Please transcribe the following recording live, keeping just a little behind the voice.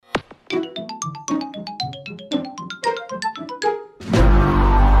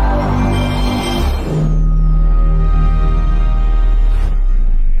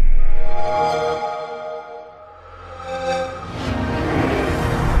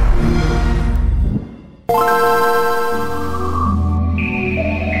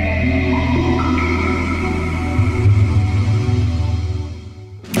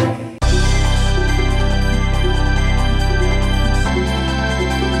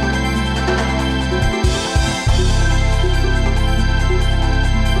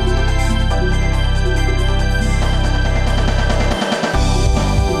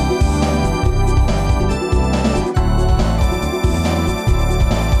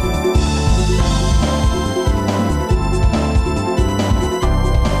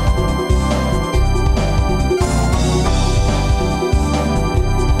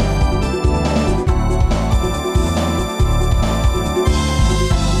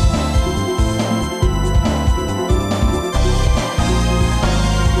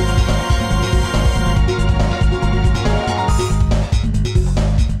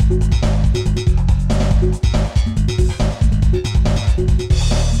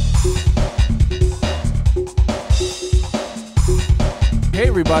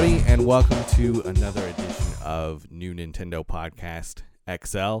Everybody, and welcome to another edition of New Nintendo Podcast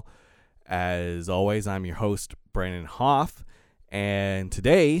XL. As always, I'm your host, Brandon Hoff, and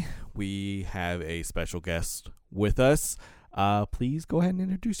today we have a special guest with us. Please go ahead and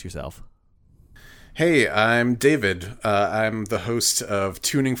introduce yourself. Hey, I'm David. I'm the host of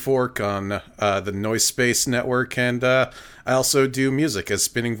Tuning Fork on the Noise Space Network, and I also do music as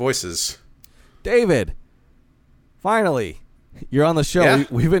Spinning Voices. David, finally. You're on the show. Yeah.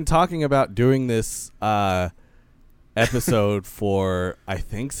 We've been talking about doing this episode for, I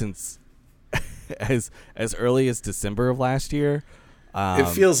think, since as early as December of last year. It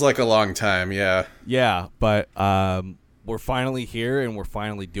feels like a long time, yeah. Yeah, but we're finally here and we're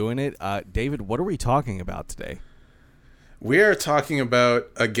finally doing it. David, what are we talking about today? We are talking about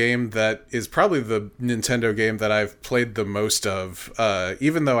a game that is probably the Nintendo game that I've played the most of,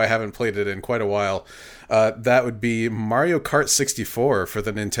 even though I haven't played it in quite a while. That would be Mario Kart 64 for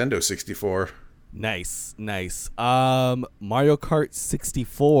the Nintendo 64. Nice. Mario Kart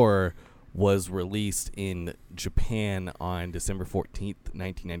 64 was released in Japan on December 14th,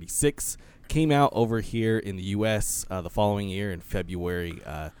 1996. Came out over here in the U.S. The following year in February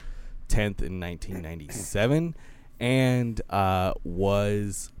 10th in 1997. And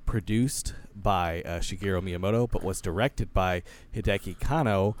was produced by Shigeru Miyamoto, but was directed by Hideki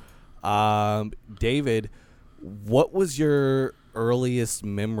Kano. David, what was your earliest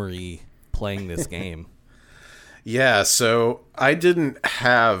memory playing this game? Yeah, so I didn't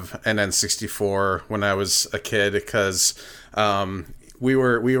have an N64 when I was a kid because we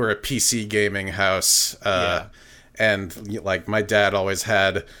were a PC gaming house, and like my dad always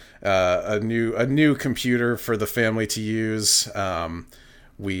had a new computer for the family to use.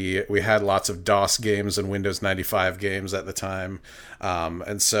 We had lots of DOS games and Windows 95 games at the time,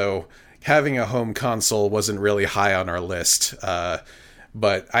 and so having a home console wasn't really high on our list.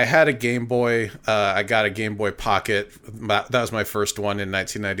 But I had a Game Boy. I got a Game Boy Pocket. That was my first one in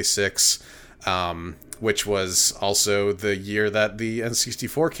 1996, which was also the year that the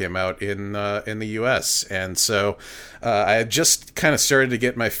N64 came out in the US. And so I had just kind of started to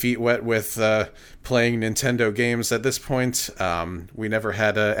get my feet wet with playing Nintendo games at this point. We never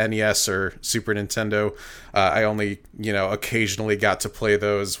had a NES or Super Nintendo. I only, occasionally got to play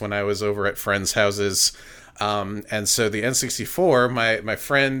those when I was over at friends' houses. And so the N64,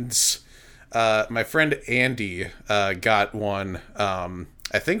 my friend Andy got one,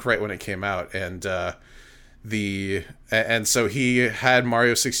 I think right when it came out, and so he had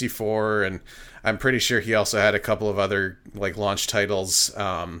Mario 64, and I'm pretty sure he also had a couple of other like launch titles.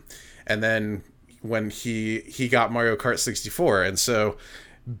 And then when he got Mario Kart 64, and so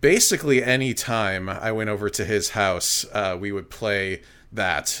basically any time I went over to his house, we would play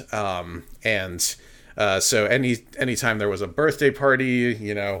that, so anytime there was a birthday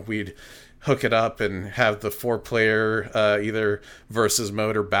party, we'd hook it up and have the 4-player either versus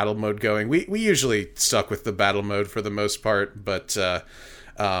mode or battle mode going. We usually stuck with the battle mode for the most part, but I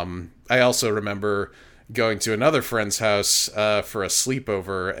also remember going to another friend's house for a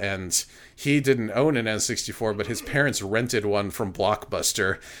sleepover, and he didn't own an N64, but his parents rented one from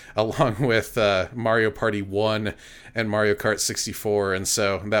Blockbuster along with Mario Party 1 and Mario Kart 64, and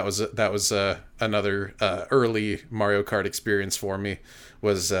so that was another early Mario Kart experience for me,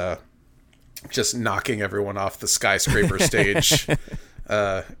 was just knocking everyone off the skyscraper stage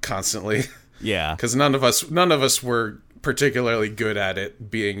constantly. Yeah, because none of us were particularly good at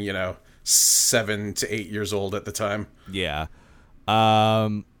it, being 7 to 8 years old at the time. Yeah.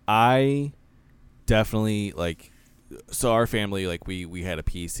 I definitely so our family, we had a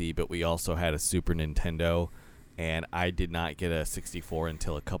PC, but we also had a Super Nintendo. and I did not get a 64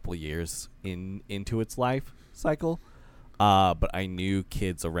 until a couple years into its life cycle. But I knew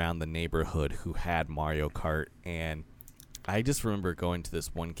kids around the neighborhood who had Mario Kart, and I just remember going to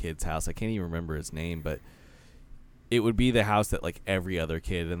this one kid's house. I can't even remember his name, but it would be the house that like every other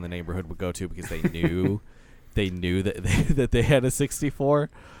kid in the neighborhood would go to because they knew that they had a 64.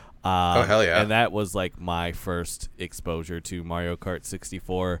 Oh hell yeah! And that was like my first exposure to Mario Kart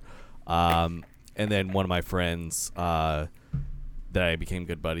 64. And then one of my friends that I became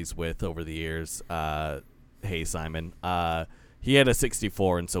good buddies with over the years, hey Simon, he had a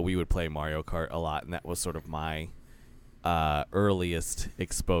 64, and so we would play Mario Kart a lot, and that was sort of my earliest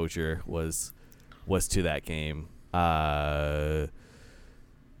exposure was to that game.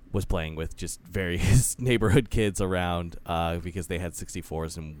 Was playing with just various neighborhood kids around because they had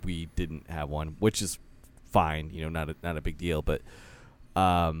 64s and we didn't have one, which is fine, not a big deal. But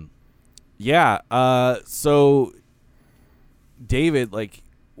so David, like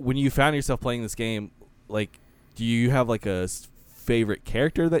when you found yourself playing this game, like do you have like a favorite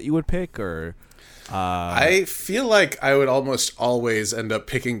character that you would pick, or I feel like I would almost always end up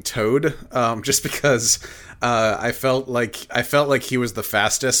picking Toad, just because I felt like he was the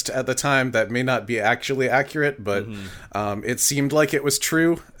fastest at the time. That may not be actually accurate, but it seemed like it was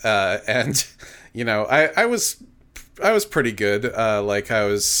true. And I was pretty good. Like I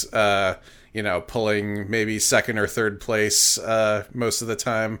was pulling maybe second or third place most of the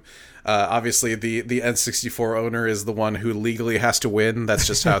time. Obviously, the N64 owner is the one who legally has to win. That's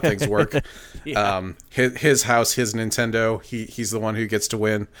just how things work. Yeah. His house, his Nintendo. He's the one who gets to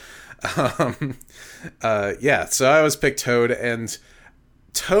win. So I always pick Toad, and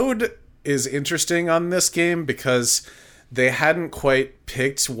Toad is interesting on this game because they hadn't quite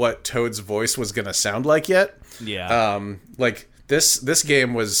picked what Toad's voice was going to sound like yet. Yeah. Like this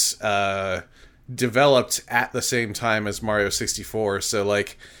game was developed at the same time as Mario 64, so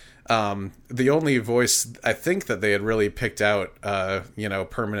like. The only voice I think that they had really picked out,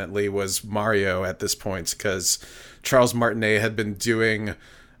 permanently was Mario at this point, because Charles Martinet had been doing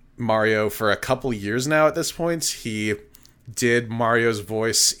Mario for a couple years now at this point. He did Mario's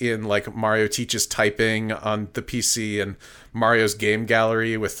voice in like Mario Teaches Typing on the PC and Mario's Game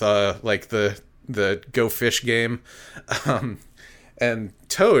Gallery with like the Go Fish game. And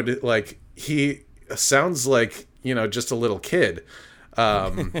Toad, like he sounds like, just a little kid.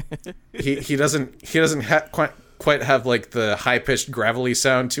 He doesn't quite have like the high pitched gravelly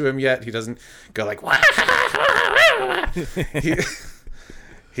sound to him yet. He doesn't go like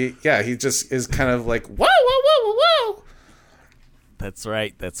he just is kind of like whoa whoa whoa whoa. That's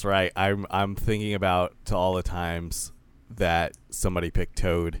right. I'm thinking about to all the times that somebody picked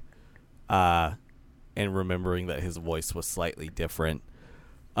Toad, and remembering that his voice was slightly different.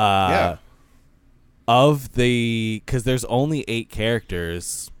 Because there's only 8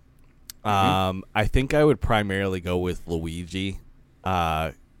 characters, I think I would primarily go with Luigi,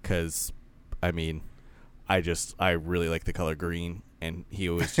 because I really like the color green, and he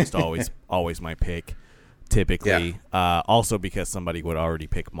was just always my pick typically. Also because somebody would already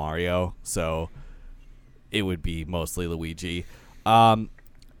pick Mario, so it would be mostly Luigi. I'm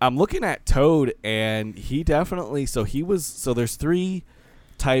looking at Toad, and he definitely there's 3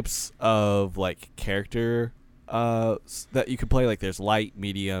 types of like character that you could play. Like there's light,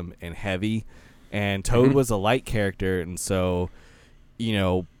 medium, and heavy, and Toad was a light character, and so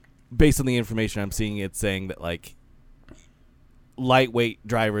based on the information I'm seeing, it's saying that like lightweight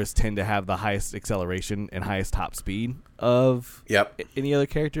drivers tend to have the highest acceleration and highest top speed of any other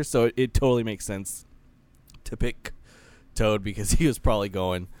character, so it totally makes sense to pick Toad because he was probably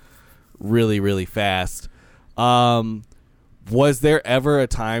going really, really fast. Was there ever a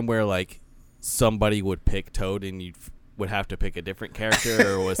time where like somebody would pick Toad and you would have to pick a different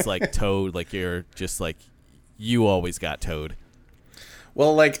character, or was like Toad like you're just like you always got Toad?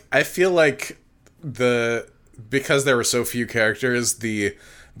 Well, like I feel like because there were so few characters, the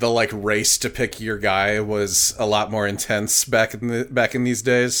like race to pick your guy was a lot more intense back in these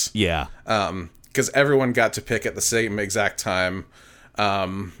days. Yeah. Because everyone got to pick at the same exact time.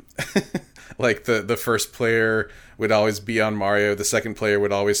 Like the first player would always be on Mario, the second player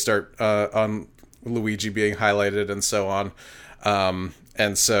would always start on Luigi being highlighted, and so on.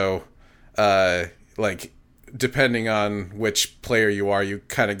 And so, like, depending on which player you are, you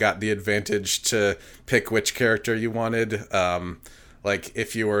kind of got the advantage to pick which character you wanted. Like,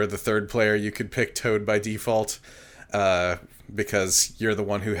 if you were the third player, you could pick Toad by default, because you're the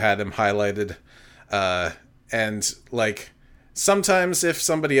one who had him highlighted. And, like, sometimes if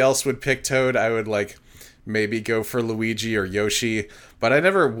somebody else would pick Toad, I would, like, maybe go for Luigi or Yoshi, but I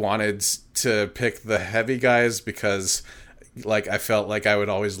never wanted to pick the heavy guys because like I felt like I would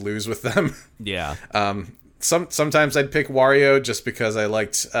always lose with them. Yeah. Sometimes I'd pick Wario just because I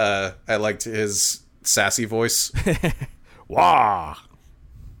liked his sassy voice. Wah.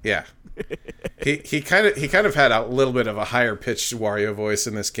 Yeah. He kind of had a little bit of a higher pitched Wario voice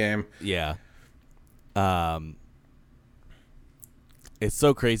in this game. Yeah. It's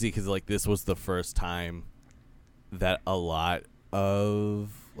so crazy because like this was the first time that a lot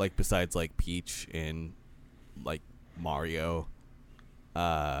of like besides like Peach and like Mario,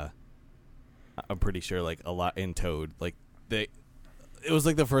 I'm pretty sure like a lot in Toad, like it was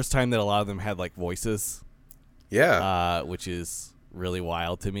like the first time that a lot of them had like voices. Yeah. Which is really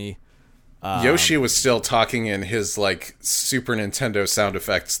wild to me. Yoshi was still talking in his like Super Nintendo sound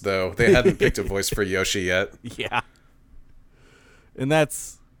effects though. They hadn't picked a voice for Yoshi yet. Yeah. And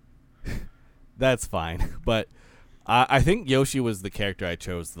that's fine. But I think Yoshi was the character I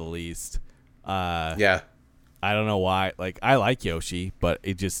chose the least. Yeah. I don't know why. Like I like Yoshi, but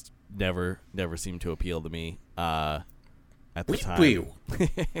it just never seemed to appeal to me at the time.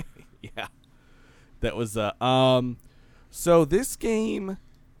 Yeah. That was so this game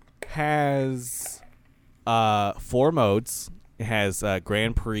has 4 modes. It has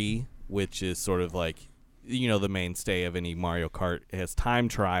Grand Prix, which is sort of like the mainstay of any Mario Kart. It has Time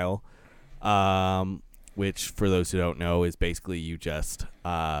Trial, which for those who don't know is basically you just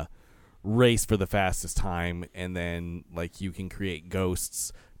race for the fastest time, and then like you can create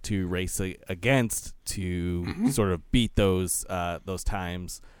ghosts to race against to sort of beat those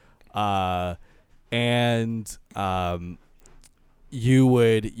times, and you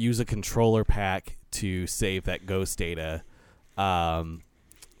would use a controller pack to save that ghost data.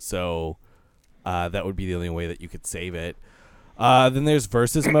 So that would be the only way that you could save it. Then there's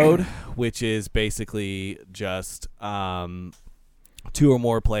versus mode, which is basically just 2 or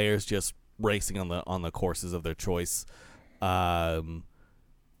more players just racing on the courses of their choice. And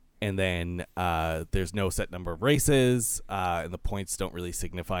then there's no set number of races, and the points don't really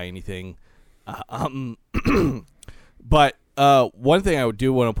signify anything. But one thing I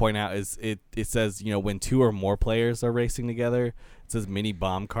do want to point out is it says, when 2 or more players are racing together, it says mini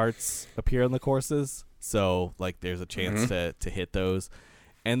bomb carts appear on the courses. So like there's a chance to hit those.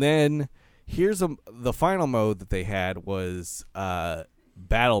 And then here's the final mode that they had was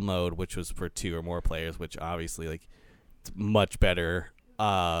battle mode, which was for 2 or more players, which obviously like it's much better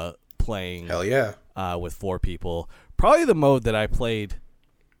playing Hell yeah. With 4 people. Probably the mode that I played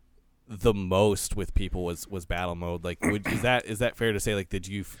the most with people was battle mode. Like is that fair to say? Like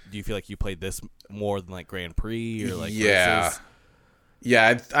do you feel like you played this more than like Grand Prix or like yeah versus?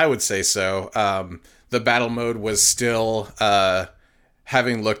 Yeah, I would say so. The battle mode was still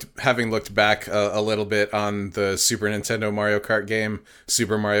having looked back a little bit on the Super Nintendo Mario Kart game,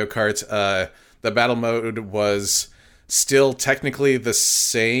 Super Mario Kart. The battle mode was still technically the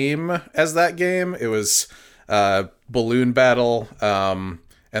same as that game. It was balloon battle,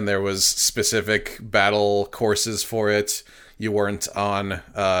 and there was specific battle courses for it. You weren't on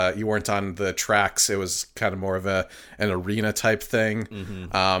the tracks. It was kind of more of an arena type thing.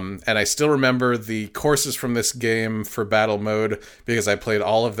 And I still remember the courses from this game for battle mode because I played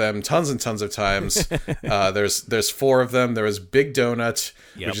all of them tons and tons of times. There's 4 of them. There was Big Donut,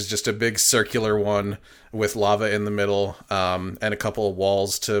 which is just a big circular one with lava in the middle, and a couple of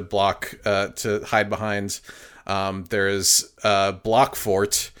walls to block to hide behind. There is Block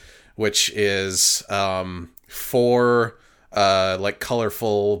Fort, which is 4 like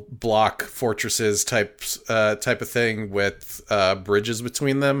colorful block fortresses type of thing with bridges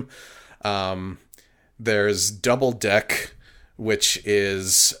between them. There's Double Deck, which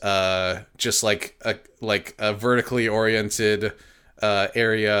is just like a vertically oriented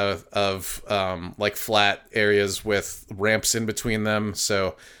area of like flat areas with ramps in between them,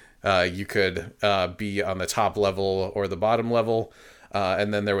 so you could be on the top level or the bottom level.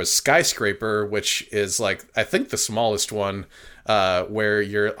 And then there was Skyscraper, which is like, I think the smallest one, where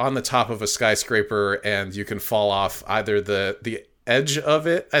you're on the top of a skyscraper and you can fall off either the edge of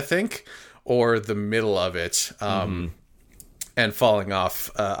it, I think, or the middle of it. And falling off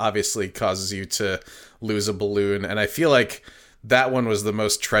obviously causes you to lose a balloon. And I feel like that one was the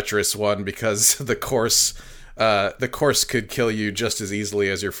most treacherous one because the course could kill you just as easily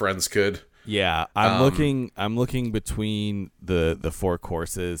as your friends could. Yeah, I'm looking between the 4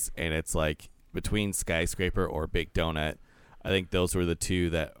 courses, and it's like between Skyscraper or Big Donut. I think those were the 2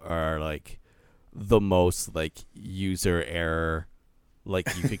 that are like the most like user error, like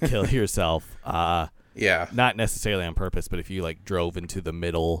you could kill yourself. Yeah, not necessarily on purpose, but if you like drove into the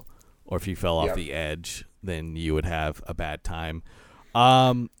middle or if you fell off the edge, then you would have a bad time.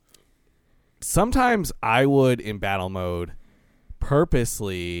 Sometimes I would, in battle mode,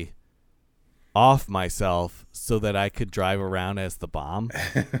 purposely off myself so that I could drive around as the bomb.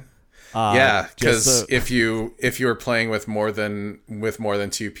 Yeah, because if you were playing with more than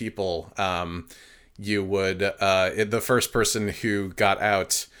 2 people, you would the first person who got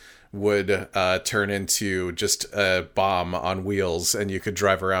out would turn into just a bomb on wheels, and you could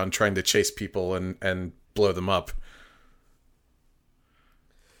drive around trying to chase people and blow them up.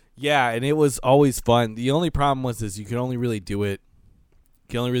 Yeah, and it was always fun. The only problem is you can only really do it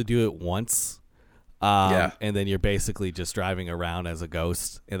once. Yeah. And then you're basically just driving around as a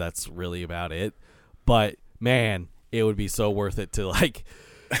ghost, and that's really about it. But man, it would be so worth it to like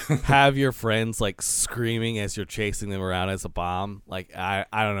have your friends like screaming as you're chasing them around as a bomb. Like I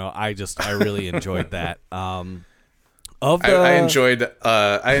don't know, I really enjoyed that. I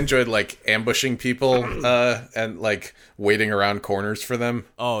enjoyed like ambushing people and like waiting around corners for them.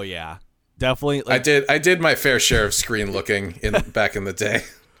 Oh yeah, definitely. Like, I did my fair share of screen looking back in the day.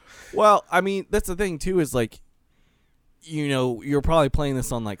 Well, I mean, that's the thing too, is like, you know, you're probably playing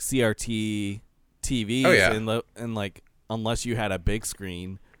this on like CRT TVs. Oh, yeah. And like, unless you had a big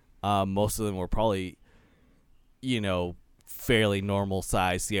screen, most of them were probably, you know, fairly normal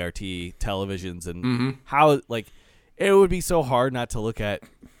size CRT televisions, and how like it would be so hard not to look at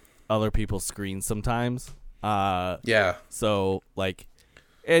other people's screens sometimes. Yeah. So like,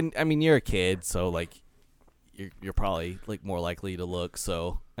 and I mean, you're a kid, so like, you're probably like more likely to look.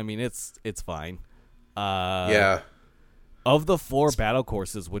 So I mean, it's fine. Yeah. Of the 4 battle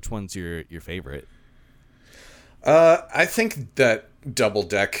courses, which one's your favorite? I think that Double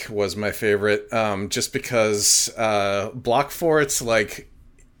Deck was my favorite, just because Block Fort's like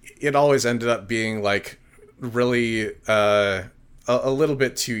it always ended up being like really a little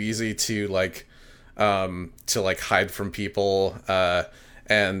bit too easy to hide from people,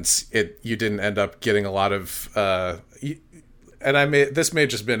 and you didn't end up getting a lot of and this may have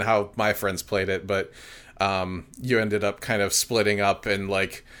just been how my friends played it, but you ended up kind of splitting up and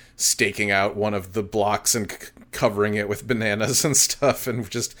like staking out one of the blocks and covering it with bananas and stuff, and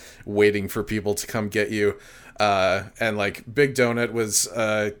just waiting for people to come get you. And like Big Donut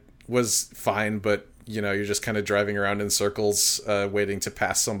was fine, but you know, you're just kind of driving around in circles, waiting to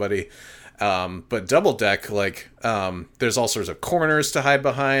pass somebody. But Double Deck, like, there's all sorts of corners to hide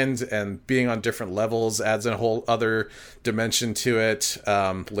behind, and being on different levels adds a whole other dimension to it,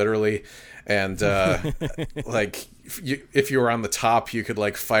 literally. And like, if you were on the top, you could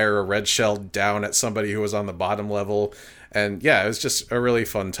like fire a red shell down at somebody who was on the bottom level. And yeah, it was just a really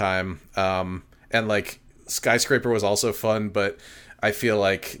fun time. And like Skyscraper was also fun, but I feel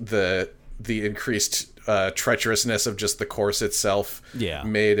like the increased treacherousness of just the course itself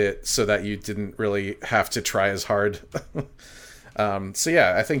made it so that you didn't really have to try as hard. So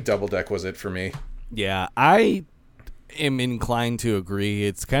yeah, I think Double Deck was it for me. Yeah, I am inclined to agree.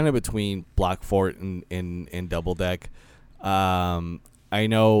 It's kind of between Block Fort and Double Deck. I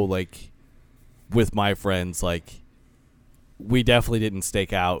know, like, with my friends, like, we definitely didn't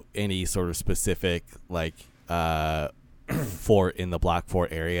stake out any sort of specific, like, fort in the Block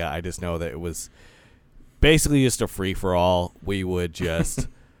Fort area. I just know that it was basically just a free-for-all. We would just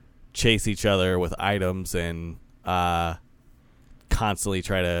chase each other with items and constantly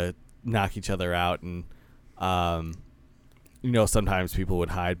try to knock each other out. And, you know, sometimes people would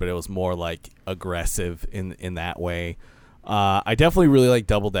hide, but it was more, like, aggressive in that way. I definitely really like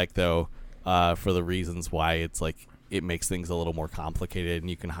Double Deck, though, for the reasons why it's, like, it makes things a little more complicated and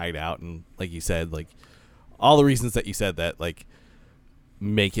you can hide out. And, like you said, like, all the reasons that you said that, like,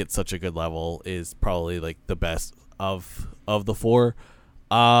 make it such a good level is probably like the best of the 4.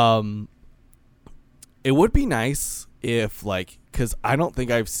 It would be nice if, like, because I don't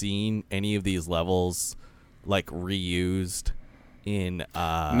think I've seen any of these levels like reused in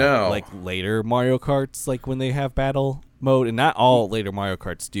like later Mario Karts, like when they have battle mode, and not all later Mario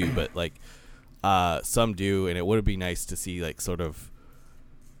Karts do, but like some do, and it would be nice to see like sort of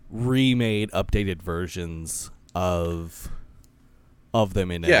remade, updated versions of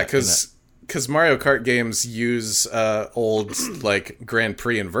them in because Mario Kart games use old like Grand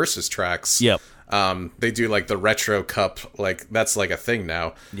Prix and Versus tracks. Yep. They do like the Retro Cup, like that's like a thing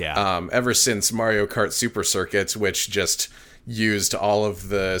now. Yeah. Ever since Mario Kart Super Circuit, which just used all of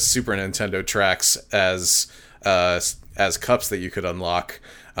the Super Nintendo tracks as cups that you could unlock,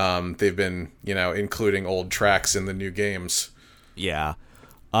 they've been, you know, including old tracks in the new games. Yeah.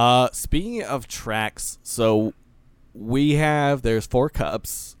 Speaking of tracks, so there's 4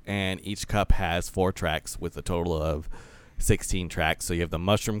 cups, and each cup has 4 tracks with a total of 16 tracks. So you have the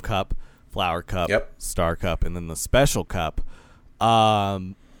Mushroom Cup, Flower Cup, Yep. Star Cup, and then the Special Cup.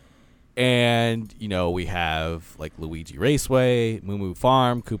 And, you know, we have like Luigi Raceway, Moo Moo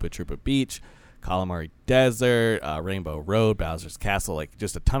Farm, Koopa Troopa Beach, Calamari Desert, Rainbow Road, Bowser's Castle, like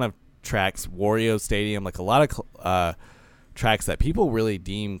just a ton of tracks, Wario Stadium, like a lot of tracks that people really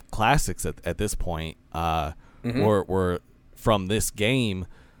deem classics at this point were from this game.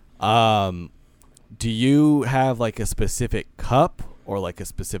 Do you have like a specific cup or like a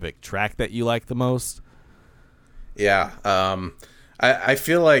specific track that you like the most? Yeah. I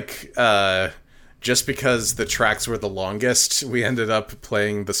feel like just because the tracks were the longest, we ended up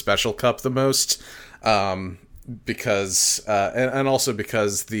playing the Special Cup the most. Because and also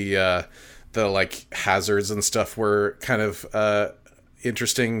because the like hazards and stuff were kind of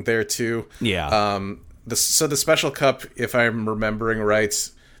interesting there too. Yeah. So the Special Cup, if I'm remembering right,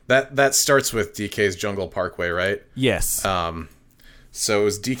 that starts with DK's Jungle Parkway, right? Yes. So it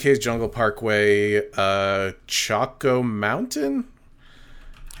was DK's Jungle Parkway, Choco Mountain?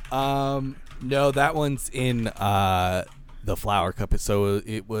 No, that one's in the Flower Cup. So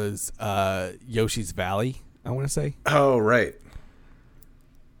it was Yoshi's Valley, I want to say. Oh, right.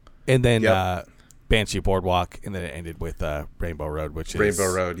 And then Banshee Boardwalk, and then it ended with Rainbow Road, which is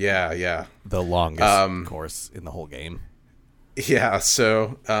Rainbow Road, yeah. the longest course in the whole game. Yeah,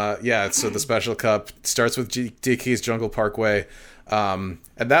 so so the Special Cup starts with DK's Jungle Parkway. And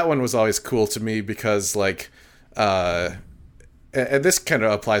that one was always cool to me because, like, and this kind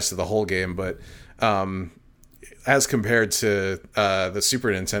of applies to the whole game, but as compared to the Super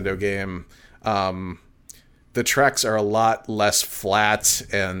Nintendo game, the tracks are a lot less flat,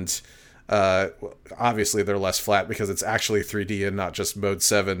 and obviously they're less flat because it's actually 3D and not just Mode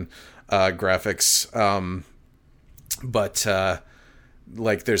 7 graphics. But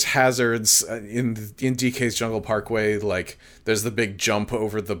like there's hazards in DK's Jungle Parkway. Like there's the big jump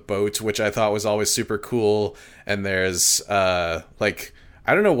over the boat, which I thought was always super cool. And there's like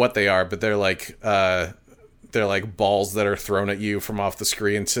I don't know what they are, but they're like balls that are thrown at you from off the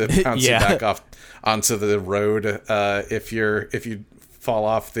screen to bounce you back off onto the road. If you fall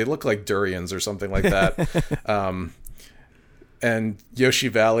off, they look like durians or something like that. And Yoshi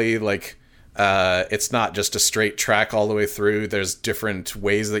Valley, like. It's not just a straight track all the way through. There's different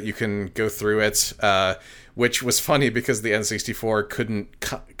ways that you can go through it, which was funny because the N64 couldn't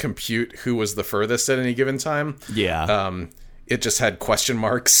compute who was the furthest at any given time. Yeah. It just had question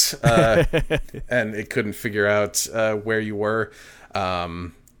marks, and it couldn't figure out where you were.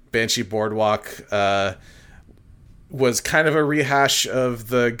 Banshee Boardwalk was kind of a rehash of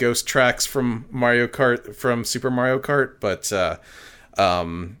the ghost tracks from Super Mario Kart, but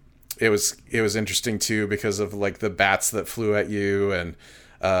it was interesting too because of like the bats that flew at you and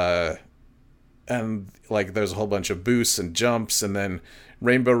like there's a whole bunch of boosts and jumps, and then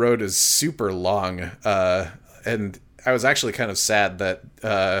Rainbow Road is super long, and I was actually kind of sad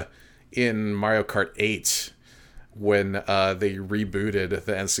that in Mario Kart 8 when they rebooted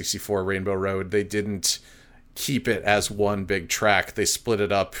the N64 Rainbow Road, they didn't keep it as one big track. They split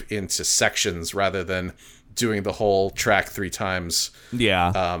it up into sections rather than doing the whole track 3 times.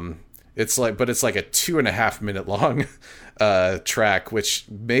 Yeah. It's like a 2.5 minute long track, which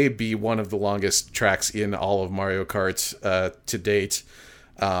may be one of the longest tracks in all of Mario Kart to date.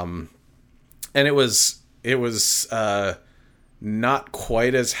 And it was not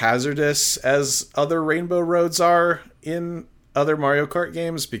quite as hazardous as other Rainbow Roads are in other Mario Kart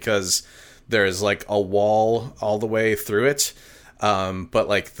games because there's like a wall all the way through it. But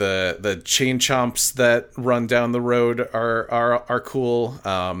like the chain chomps that run down the road are cool.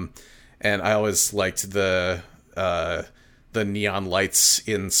 And I always liked the neon lights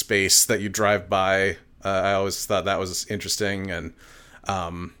in space that you drive by. I always thought that was interesting, and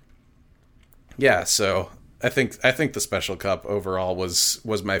so I think the Special Cup overall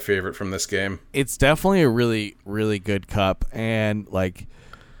was my favorite from this game. It's definitely a really, really good cup, and like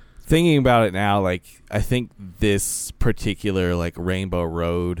thinking about it now, like I think this particular like Rainbow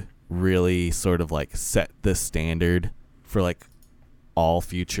Road really sort of like set the standard for like all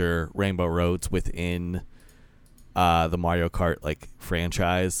future Rainbow Roads within the Mario Kart like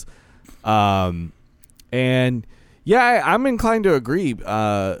franchise. And yeah, I'm inclined to agree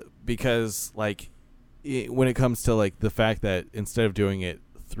because like when it comes to like the fact that instead of doing it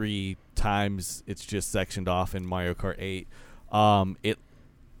 3 times, it's just sectioned off in Mario Kart 8. It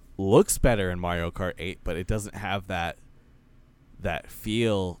looks better in Mario Kart 8, but it doesn't have that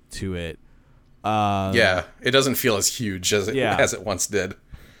feel to it. It doesn't feel as huge as it once did.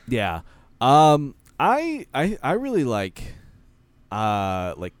 Yeah. I really like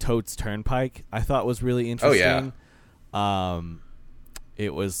Toad's Turnpike. I thought was really interesting. Oh yeah.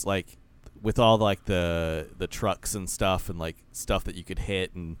 It was like with all like the trucks and stuff and like stuff that you could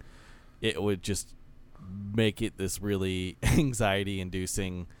hit, and it would just make it this really anxiety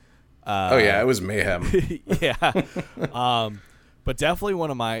inducing. Oh yeah, it was mayhem. Yeah. But definitely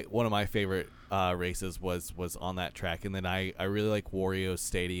one of my favorite races was on that track, and then I really like Wario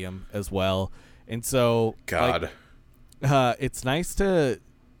Stadium as well. And so God, like, it's nice to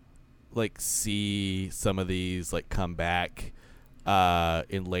like see some of these like come back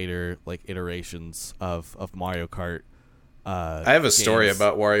in later like iterations of Mario Kart. I have a story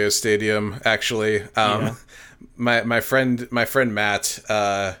about Wario Stadium actually. My friend Matt,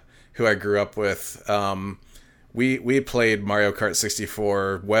 who I grew up with, we played Mario Kart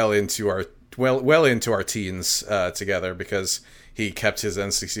 64 well into our teens together, because he kept his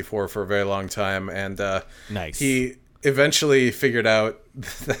N64 for a very long time, and nice. He eventually figured out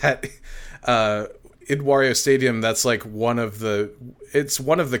that in Wario Stadium, that's like one of the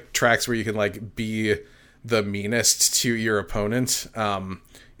tracks where you can like be the meanest to your opponent,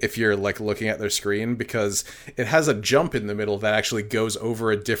 if you're like looking at their screen, because it has a jump in the middle that actually goes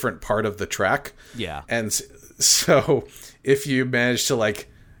over a different part of the track. Yeah. And so if you manage to like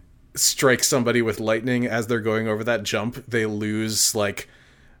strike somebody with lightning as they're going over that jump, they lose like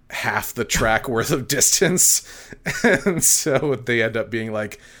half the track worth of distance. And so they end up being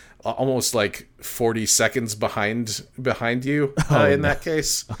like almost like 40 seconds behind you in that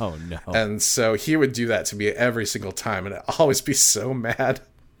case. Oh no. And so he would do that to me every single time, and I'd always be so mad.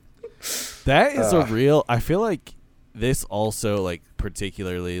 That is a real, I feel like this also like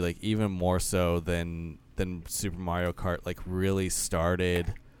particularly like even more so than Super Mario Kart like really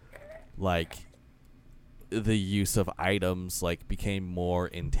started like the use of items like became more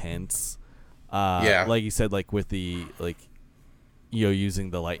intense. Like you said, like with the like, you know,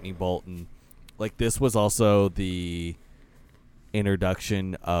 using the lightning bolt, and like this was also the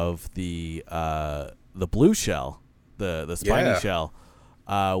introduction of the blue shell, the spiny shell,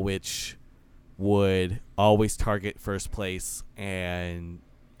 which would always target first place and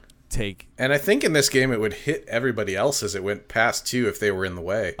take. And I think in this game it would hit everybody else as it went past too if they were in the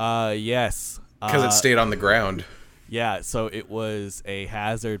way. Yes. Because it stayed on the ground. Yeah, so it was a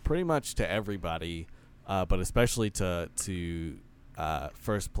hazard pretty much to everybody, but especially to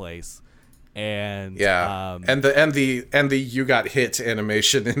first place. And and the you got hit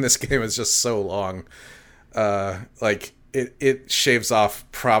animation in this game is just so long. Like it shaves off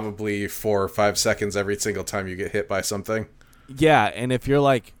probably 4 or 5 seconds every single time you get hit by something. Yeah, and if you're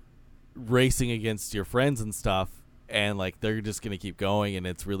like racing against your friends and stuff, and like they're just gonna keep going, and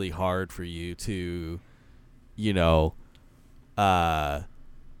it's really hard for you to, you know,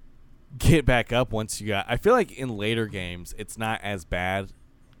 get back up once you got. I feel like in later games it's not as bad,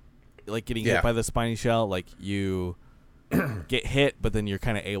 like getting hit by the spiny shell. Like you get hit, but then you're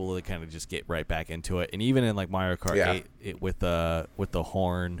kind of able to kind of just get right back into it. And even in like Mario Kart 8, with the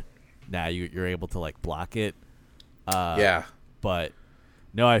horn, now you're able to like block it. But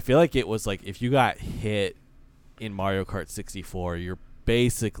no, I feel like it was like if you got hit in Mario Kart 64, you're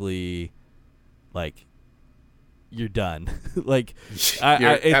basically like you're done. Like you're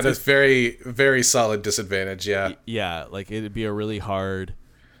at a very, very solid disadvantage. Yeah, like it'd be a really hard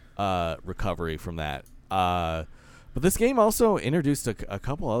recovery from that. But this game also introduced a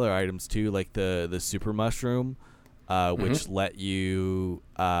couple other items too, like the super mushroom, which let you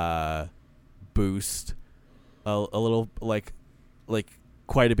boost a little, like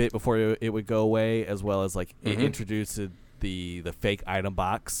quite a bit before it would go away, as well as like it introduced the fake item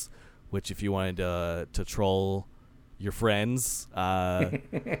box, which if you wanted to troll your friends,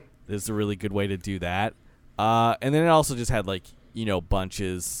 this is a really good way to do that. And then it also just had like, you know,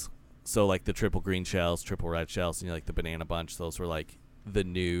 bunches. So like the triple green shells, triple red shells, and like the banana bunch. Those were like the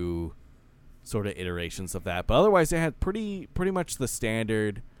new sort of iterations of that. But otherwise, they had pretty much the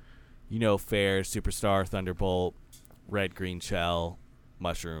standard, you know, fair superstar, thunderbolt, red green shell,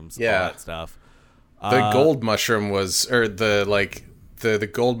 mushrooms, all that stuff. The gold mushroom was, or the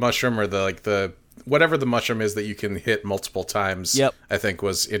gold mushroom, or the whatever the mushroom is that you can hit multiple times. Yep. I think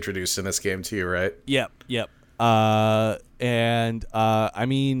was introduced in this game too, right? Yep. And I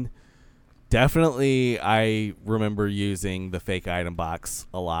mean, definitely I remember using the fake item box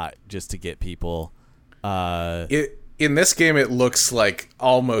a lot just to get people. In this game, it looks like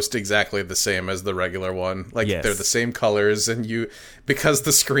almost exactly the same as the regular one. Like they're the same colors, and because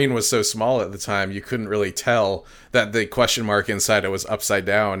the screen was so small at the time, you couldn't really tell that the question mark inside it was upside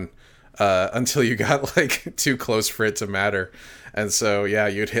down until you got like too close for it to matter. And so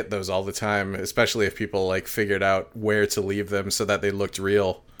you'd hit those all the time, especially if people like figured out where to leave them so that they looked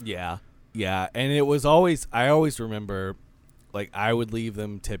real. Yeah, and it was always, I always remember like I would leave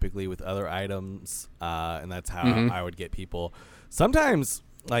them typically with other items, and that's how I would get people. Sometimes,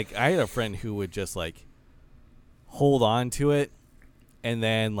 like I had a friend who would just like hold on to it, and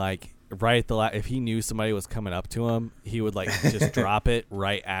then like right at the if he knew somebody was coming up to him, he would like just drop it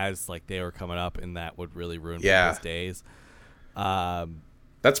right as like they were coming up, and that would really ruin people's days.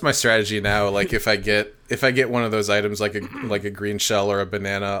 That's my strategy now. Like if I get one of those items like a green shell or a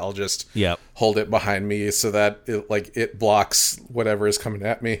banana, I'll just hold it behind me so that it blocks whatever is coming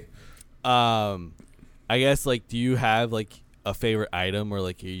at me. I guess like, do you have like a favorite item, or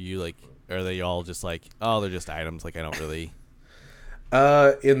like are they all just like, oh, they're just items? Like I don't really.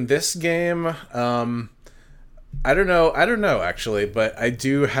 In this game, I don't know actually, but I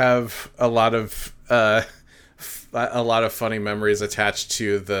do have a lot of funny memories attached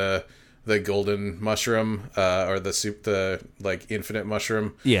to the golden mushroom, or the like infinite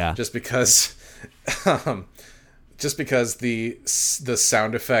mushroom. Yeah. Just because the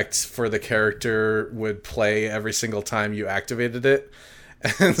sound effect for the character would play every single time you activated it.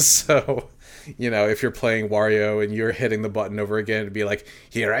 And so, if you're playing Wario and you're hitting the button over again, it'd be like,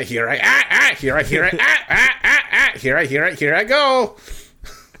 here I go.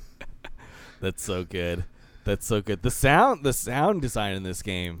 That's so good. That's so good. The sound design in this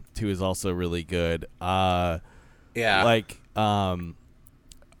game too is also really good. Like, do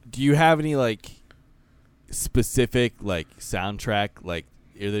you have any like specific like soundtrack? Like,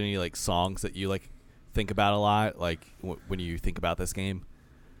 are there any like songs that you like think about a lot? Like when you think about this game?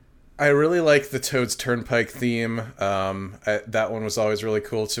 I really like the Toad's Turnpike theme. That one was always really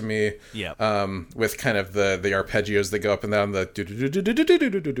cool to me. Yeah. With kind of the arpeggios that go up and down,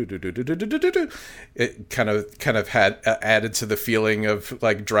 it kind of had added to the feeling of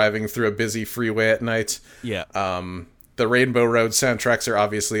like driving through a busy freeway at night. Yeah. The Rainbow Road soundtracks are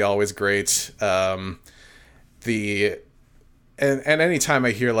obviously always great. And anytime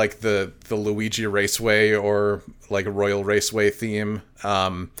I hear like the Luigi Raceway or like Royal Raceway theme,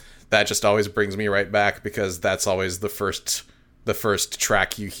 that just always brings me right back, because that's always the first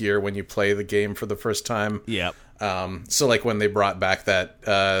track you hear when you play the game for the first time. Yep. So like when they brought back that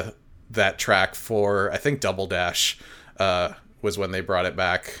track for, I think, Double Dash, was when they brought it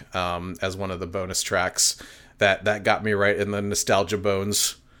back as one of the bonus tracks. That got me right in the nostalgia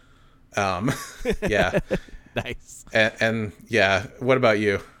bones. Yeah. Nice. And yeah, what about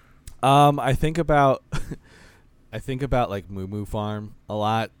you? I think about like Moo Moo Farm a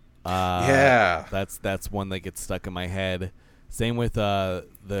lot. Yeah, that's one that gets stuck in my head. Same with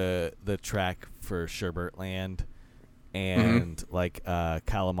the track for Sherbert Land and like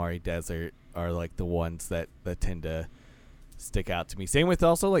Calamari Desert are like the ones that tend to stick out to me. Same with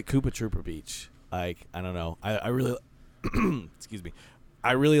also like Koopa Trooper Beach. Like I don't know, I really excuse me,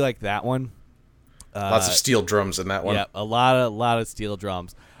 I really like that one. Lots of steel drums in that one. Yeah, a lot of steel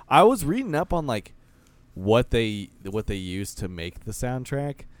drums. I was reading up on like what they used to make the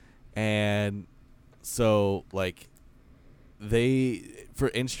soundtrack, and so like they, for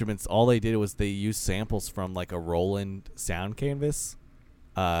instruments, all they did was they used samples from like a Roland sound canvas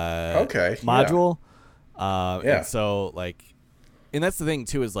module. And so like, and that's the thing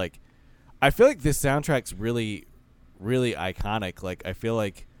too, is like I feel like this soundtrack's really really iconic. Like I feel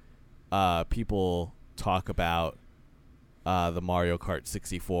like people talk about the Mario Kart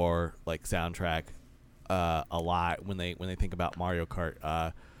 64 like soundtrack a lot when they think about Mario Kart,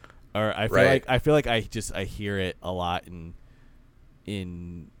 or I feel like I hear it a lot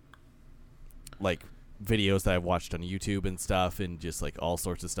in like videos that I've watched on YouTube and stuff, and just like all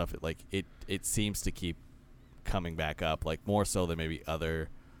sorts of stuff. It seems to keep coming back up, like more so than maybe other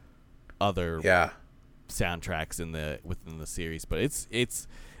soundtracks within the series, but it's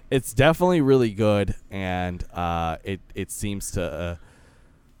definitely really good, and it seems to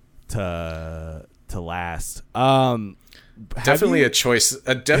last. Definitely a choice.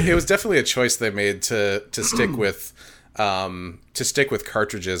 It was definitely a choice they made to stick with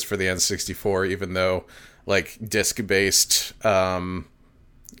cartridges for the N64, even though like disc-based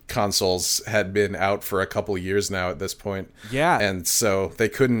consoles had been out for a couple years now at this point. Yeah, and so they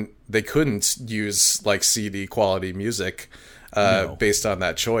couldn't use like CD quality music based on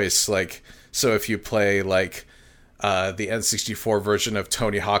that choice. Like, so if you play like the N64 version of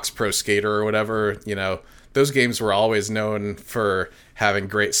Tony Hawk's Pro Skater or whatever, those games were always known for having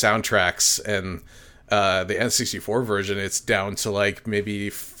great soundtracks, and the N64 version, it's down to like maybe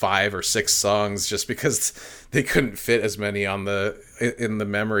 5 or 6 songs, just because they couldn't fit as many in the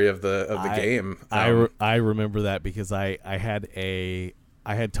memory of the game. I remember that because I had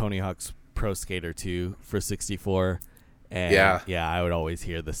Tony Hawk's Pro Skater 2 for 64, and I would always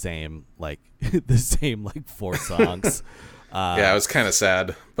hear the same like 4 songs. Yeah, it was kind of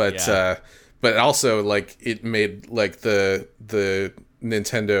sad, but also like it made like the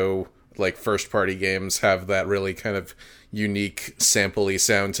Nintendo like first party games have that really kind of unique sampley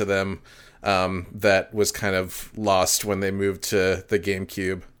sound to them that was kind of lost when they moved to the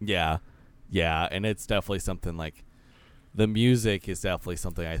GameCube. Yeah, and it's definitely something like the music is definitely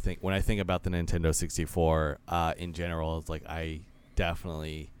something I think when I think about the Nintendo 64 in general. It's like I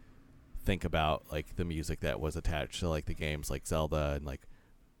definitely think about like the music that was attached to like the games like Zelda and like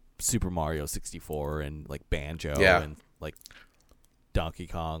Super Mario 64 and like Banjo and like Donkey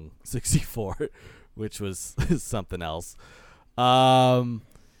Kong 64, which was something else.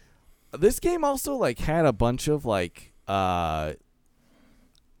 This game also like had a bunch of like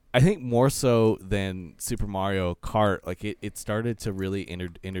I think more so than Super Mario Kart, like it started to really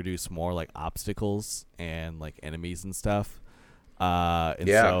introduce more like obstacles and like enemies and stuff.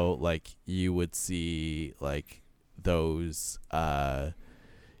 So like you would see like those like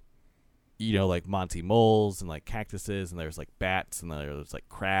Monty moles and like cactuses, and there's like bats, and there's like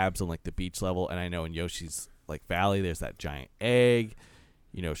crabs on like the beach level. And I know in Yoshi's like Valley there's that giant egg,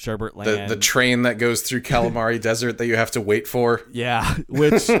 Sherbet Land, the train that goes through Calamari Desert that you have to wait for. Yeah,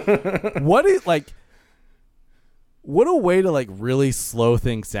 which what a way to like really slow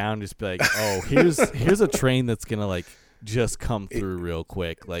things down. Just be like, oh, here's a train that's gonna like just come through real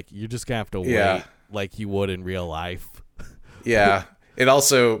quick. Like you're just gonna have to wait like you would in real life. Yeah. It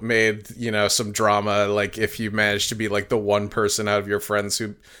also made, some drama, like if you managed to be like the one person out of your friends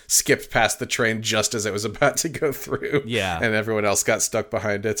who skipped past the train just as it was about to go through. Yeah. And everyone else got stuck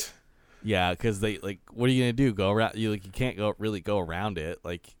behind it. Yeah, because they like, what are you gonna do? Go around? You can't really go around it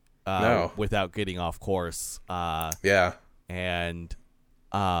no. without getting off course. Yeah. And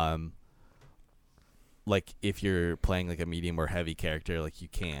like if you're playing like a medium or heavy character, like you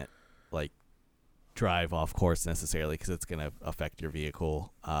can't like drive off course necessarily because it's gonna affect your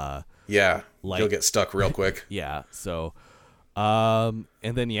vehicle. You'll get stuck real quick. Yeah. So, and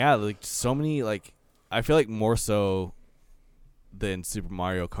then like so many like I feel like more so than Super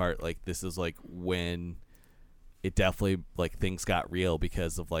Mario Kart, like this is like when it definitely like things got real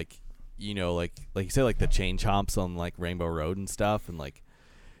because of like like you said, like the chain chomps on like Rainbow Road and stuff, and like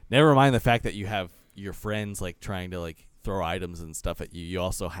never mind the fact that you have your friends like trying to like throw items and stuff at you. You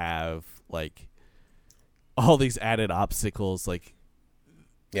also have like all these added obstacles. Like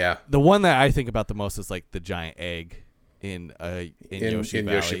the one that I think about the most is like the giant egg in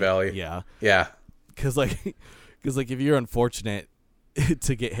Yoshi Valley. Yeah because if you're unfortunate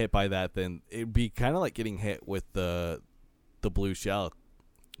to get hit by that, then it'd be kind of like getting hit with the blue shell,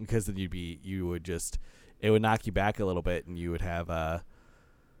 because then it would knock you back a little bit, and you would have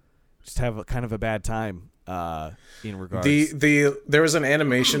just have a kind of a bad time in regards. There was an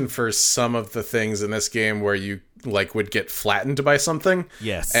animation for some of the things in this game where you like would get flattened by something.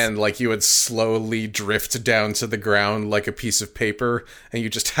 Yes. And like you would slowly drift down to the ground like a piece of paper, and you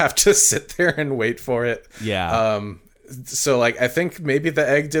just have to sit there and wait for it. Yeah. So like I think maybe the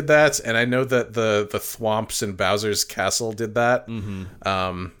egg did that, and I know that the thwomps in Bowser's Castle did that.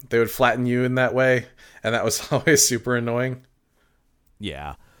 Mm-hmm. They would flatten you in that way, and that was always super annoying.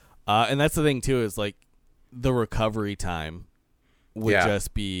 Yeah. And that's the thing too, is like the recovery time would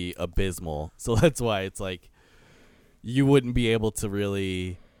just be abysmal. So that's why it's like you wouldn't be able to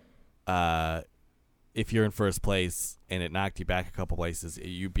really if you're in first place and it knocked you back a couple places,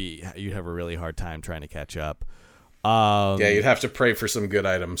 you'd have a really hard time trying to catch up. You'd have to pray for some good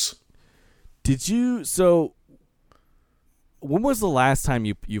items. So when was the last time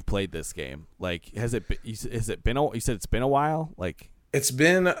you've played this game? Like, you said it's been a while? Like, it's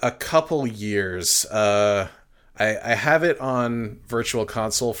been a couple years. I have it on Virtual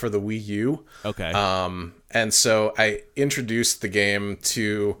Console for the Wii U. Okay. And so I introduced the game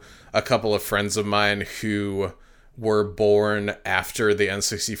to a couple of friends of mine who were born after the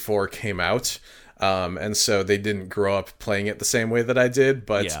N64 came out. And so they didn't grow up playing it the same way that I did,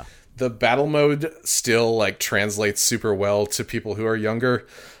 but the battle mode still like translates super well to people who are younger.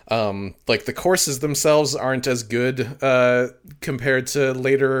 Like the courses themselves aren't as good compared to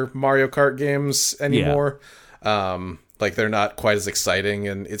later Mario Kart games anymore. Like they're not quite as exciting,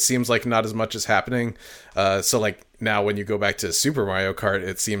 and it seems like not as much is happening. So like now when you go back to Super Mario Kart,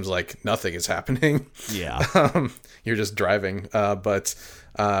 it seems like nothing is happening. Yeah. You're just driving. But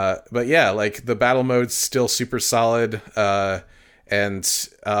yeah, like the battle mode's still super solid. And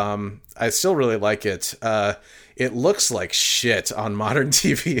I still really like it. It looks like shit on modern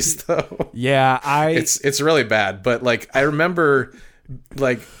TVs though. Yeah, it's really bad. But like I remember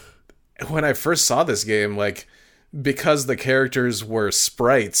like when I first saw this game, like because the characters were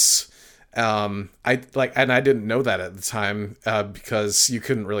sprites, I didn't know that at the time, because you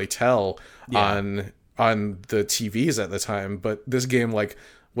couldn't really tell on the TVs at the time. But this game like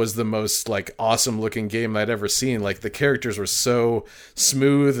was the most like awesome looking game I'd ever seen. Like the characters were so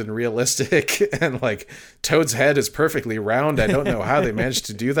smooth and realistic, and like Toad's head is perfectly round. I don't know how they managed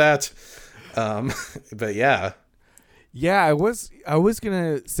to do that. But yeah. Yeah, I was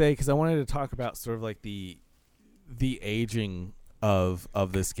gonna say, because I wanted to talk about sort of like the aging of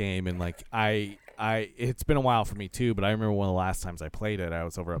this game, and like I it's been a while for me too, but I remember one of the last times I played it, I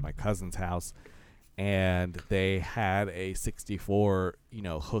was over at my cousin's house, and they had a 64,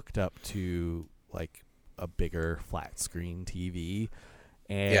 hooked up to like a bigger flat screen TV,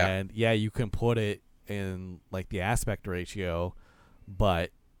 and you can put it in like the aspect ratio,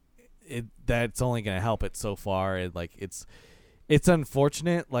 but that's only going to help it so far. And like it's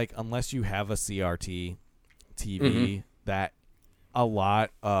unfortunate, like unless you have a CRT TV, that a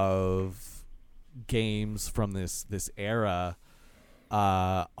lot of games from this era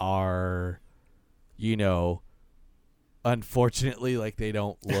are, unfortunately, like they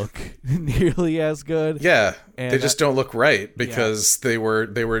don't look nearly as good. Yeah, and they just don't look right, because they were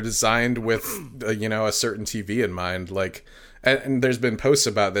designed with a certain TV in mind. Like, and there's been posts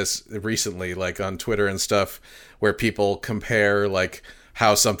about this recently, like on Twitter and stuff, where people compare like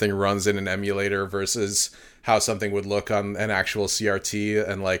how something runs in an emulator versus how something would look on an actual CRT.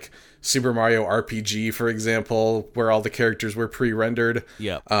 And like Super Mario RPG, for example, where all the characters were pre-rendered.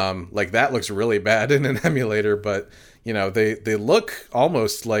 Yeah. Like that looks really bad in an emulator, but they look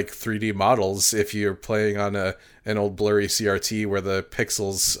almost like 3D models if you're playing on an old blurry CRT where the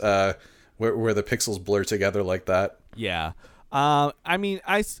pixels where the pixels blur together like that. Yeah. I mean,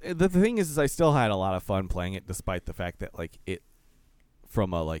 the thing is I still had a lot of fun playing it, despite the fact that like it,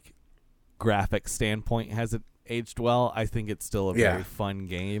 from a like graphic standpoint, hasn't aged well. I think it's still a very fun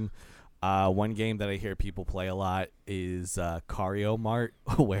game. One game that I hear people play a lot is Cario Mart,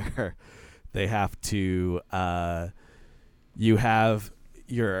 where they have to you have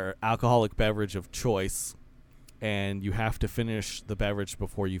your alcoholic beverage of choice, and you have to finish the beverage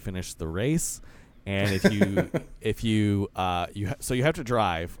before you finish the race. And if you so you have to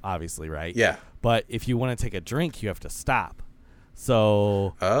drive, obviously, right? Yeah. But if you want to take a drink, you have to stop.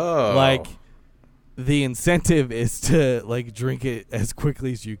 So like the incentive is to like drink it as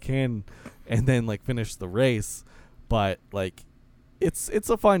quickly as you can and then like finish the race. But like it's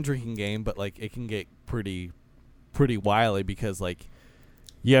a fun drinking game, but like it can get pretty wily, because like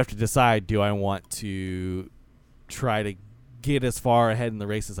you have to decide, do I want to try to get as far ahead in the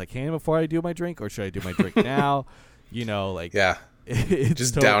race as I can before I do my drink, or should I do my drink now?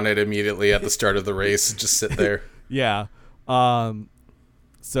 Just down it immediately at the start of the race and just sit there. Yeah.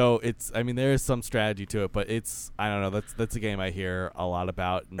 So there is some strategy to it, but I don't know, that's a game I hear a lot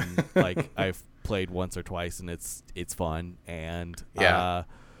about, and like I've played once or twice, and it's fun. And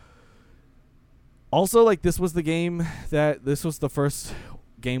also like this was the first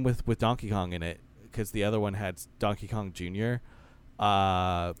game with Donkey Kong in it, because the other one had Donkey Kong Jr.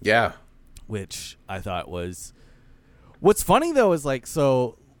 Which I thought was... What's funny, though, is, like,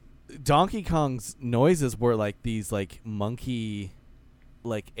 so Donkey Kong's noises were, like, these, like, monkey,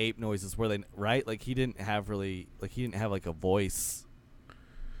 like, ape noises, were they, right? Like, he didn't have, like, a voice.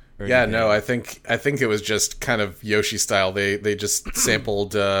 Yeah, anything. No, I think it was just kind of Yoshi style. They just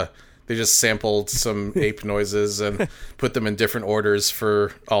sampled... They just sampled some ape noises and put them in different orders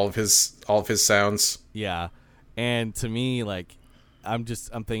for all of his sounds. Yeah. And to me, like, I'm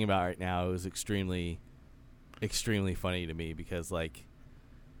thinking about it right now, it was extremely, extremely funny to me, because like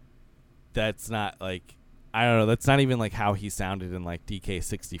that's not like, I don't know, that's not even like how he sounded in like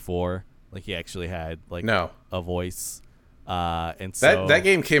DK64. Like he actually had like a voice. And so that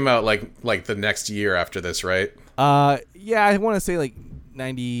game came out like the next year after this, right? Yeah, I want to say like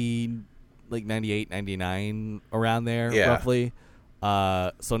 98, 99, around there, roughly.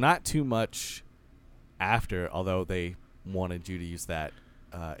 So not too much after, although they wanted you to use that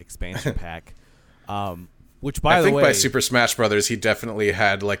expansion pack. Which, by the way, I think by Super Smash Brothers, he definitely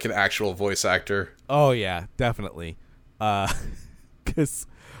had like an actual voice actor. Oh yeah, definitely. Because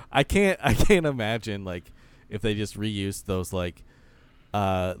I can't imagine like if they just reused those like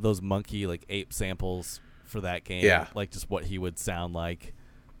those monkey like ape samples for that game. Yeah. Like just what he would sound like.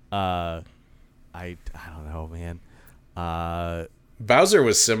 I don't know, man. Bowser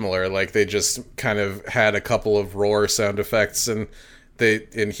was similar. Like they just kind of had a couple of roar sound effects, and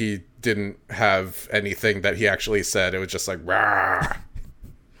he didn't have anything that he actually said. It was just like rah,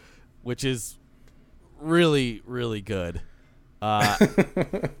 which is really, really good.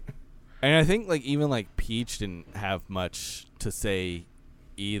 And I think like even like Peach didn't have much to say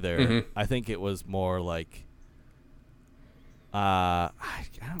either. I think it was more like I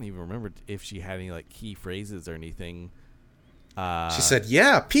don't even remember if she had any like key phrases or anything. She said,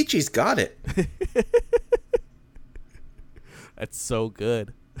 "Yeah, Peachy's got it." That's so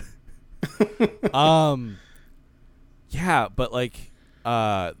good. Yeah, but like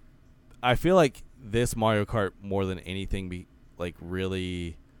I feel like this Mario Kart more than anything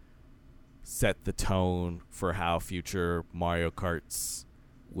really set the tone for how future Mario Karts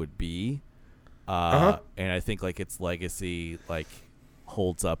would be. And I think like its legacy like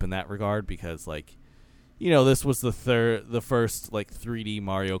holds up in that regard because like this was the first like 3D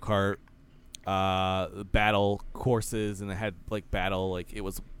Mario Kart battle courses, and it had like battle, like it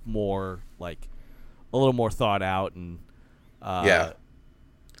was more like a little more thought out, and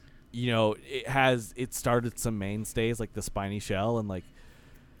it started some mainstays like the Spiny Shell, and like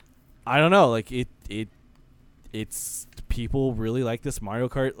I don't know, like it's people really like this Mario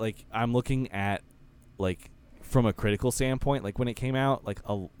Kart. Like I'm looking at like from a critical standpoint, like when it came out, like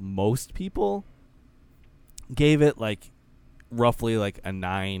most people gave it like roughly like a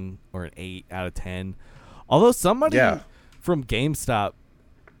 9 or an 8 out of 10. Although somebody from GameStop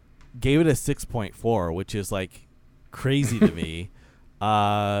gave it a 6.4, which is like crazy to me.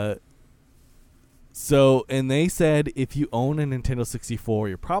 So, and they said if you own a Nintendo 64,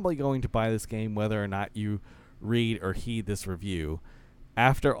 you're probably going to buy this game whether or not you read or heed this review.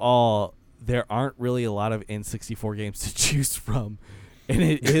 After all, there aren't really a lot of N64 games to choose from, and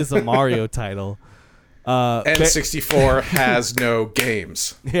it is a Mario title. N64 has no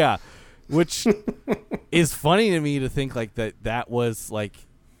games. Yeah, which is funny to me to think like that was like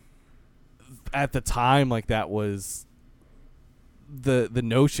at the time, like that was the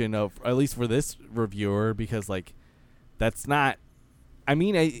notion of, at least for this reviewer, because like that's not, I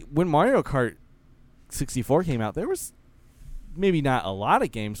mean, when Mario Kart 64 came out, there was maybe not a lot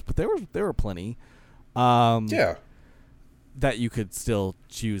of games, but there were plenty that you could still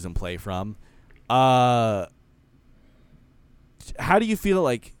choose and play from. How do you feel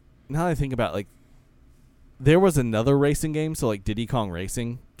like, now that I think about, like, there was another racing game, so like Diddy Kong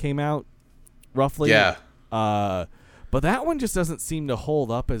Racing came out roughly, but that one just doesn't seem to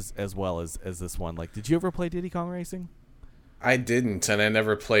hold up as well as this one. Like, did you ever play Diddy Kong Racing? I didn't, and I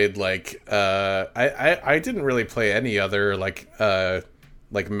never played like I didn't really play any other like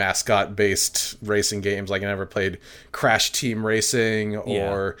mascot based racing games. Like I never played Crash Team Racing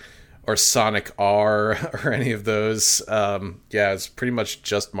or Sonic R or any of those. It's pretty much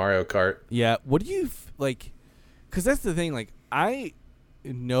just Mario Kart. Yeah, what do you like? Because that's the thing. Like, I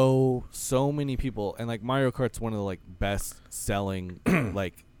know so many people, and like Mario Kart's one of the like best selling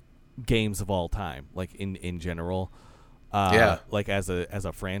like games of all time. Like in general. Like as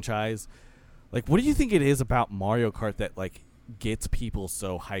a franchise, like what do you think it is about Mario Kart that like gets people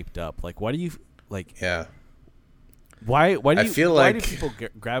so hyped up? Like why do you like? Yeah. Why do people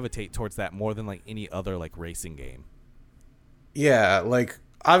gravitate towards that more than like any other like racing game? Yeah, like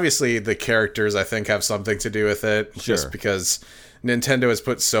obviously the characters I think have something to do with it, just because Nintendo has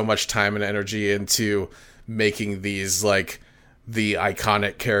put so much time and energy into making these like the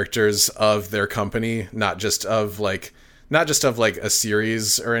iconic characters of their company, not just of like a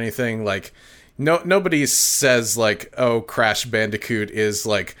series or anything. Like nobody says like, oh, Crash Bandicoot is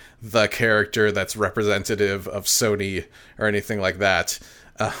like the character that's representative of Sony or anything like that.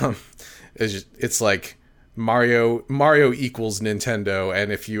 It's like Mario equals Nintendo,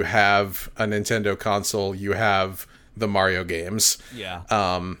 and if you have a Nintendo console, you have the Mario games. Yeah.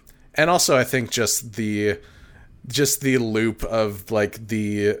 And also I think just the loop of like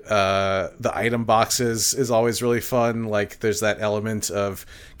the item boxes is always really fun. Like there's that element of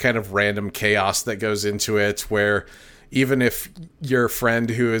kind of random chaos that goes into it, where even if your friend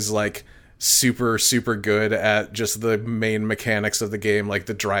who is like super super good at just the main mechanics of the game, like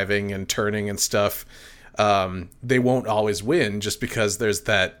the driving and turning and stuff, they won't always win, just because there's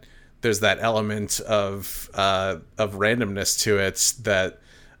that element of randomness to it that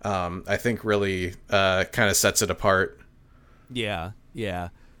I think really kind of sets it apart. Yeah.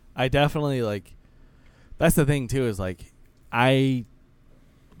 I definitely like. That's the thing too. Is like I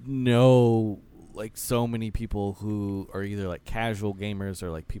know like so many people who are either like casual gamers or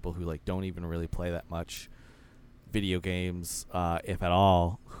like people who like don't even really play that much video games, if at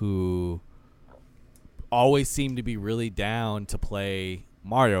all, who always seem to be really down to play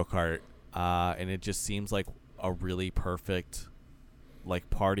Mario Kart, and it just seems like a really perfect like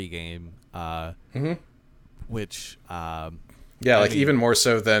party game, which even more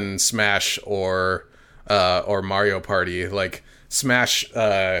so than Smash or Mario Party. Like Smash,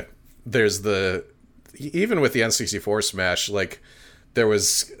 there's even with the N64 Smash, like there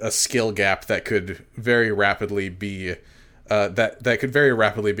was a skill gap that could very rapidly be that could very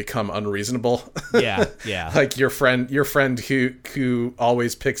rapidly become unreasonable. Yeah, yeah. Like your friend who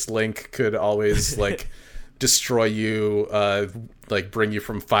always picks Link could always like destroy you, like bring you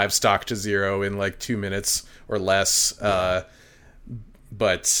from 5 stock to 0 in like 2 minutes or less.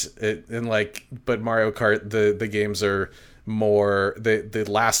 But Mario Kart, the games are more, they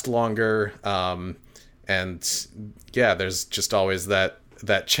last longer, and yeah, there's just always that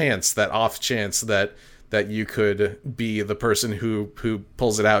chance, that off chance that you could be the person who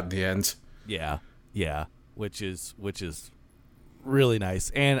pulls it out in the end. Yeah, yeah, which is really nice.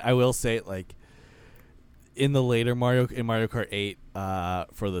 And I will say, like, in the later Mario Kart 8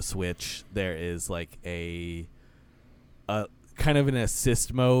 for the Switch, there is like a kind of an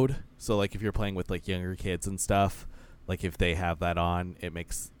assist mode. So like if you're playing with like younger kids and stuff, like if they have that on, it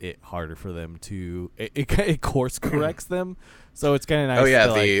makes it harder for them to it course corrects them. So it's kind of nice. Oh yeah,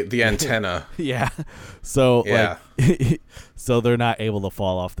 to, the antenna. Yeah. So yeah. Like, so they're not able to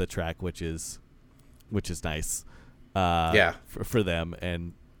fall off the track, which is nice. Yeah. For them.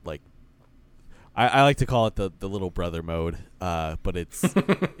 And like I like to call it the little brother mode, but it's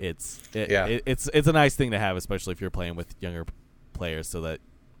it's a nice thing to have, especially if you're playing with younger players, so that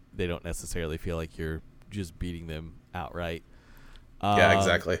they don't necessarily feel like you're just beating them outright. Yeah,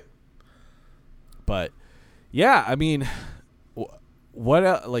 exactly. But yeah, I mean,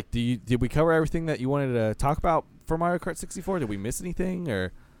 what like did we cover everything that you wanted to talk about for Mario Kart 64? Did we miss anything,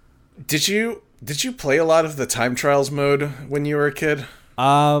 or did you play a lot of the time trials mode when you were a kid?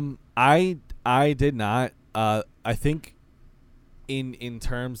 I did not. I think in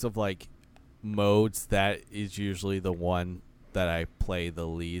terms of like modes, that is usually the one that I play the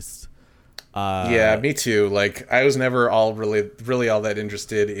least. Yeah, me too. Like I was never really all that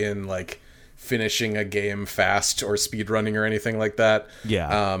interested in like finishing a game fast or speedrunning or anything like that.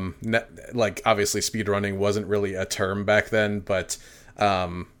 Yeah. Like obviously speedrunning wasn't really a term back then, but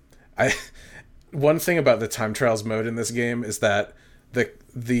one thing about the time trials mode in this game is that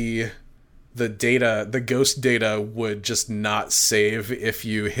the data, the ghost data would just not save if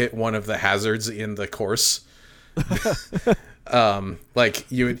you hit one of the hazards in the course. Like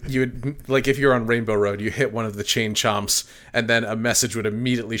you would like if you're on Rainbow Road, you hit one of the chain chomps, and then a message would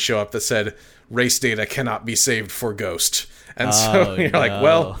immediately show up that said race data cannot be saved for ghost. And so you're like,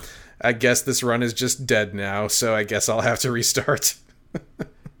 well, I guess this run is just dead now, so I guess I'll have to restart.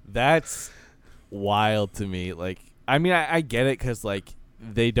 That's wild to me. Like, I mean, I get it, because like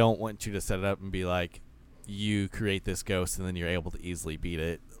they don't want you to set it up and be like, you create this ghost and then you're able to easily beat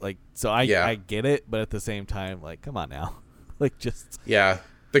it. Like, so I get it, but at the same time, like, come on now. Like, just... Yeah.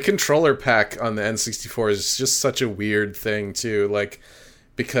 The controller pack on the N64 is just such a weird thing, too. Like,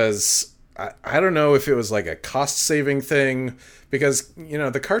 because I don't know if it was like a cost-saving thing, because, you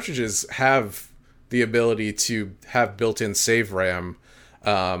know, the cartridges have the ability to have built-in save RAM.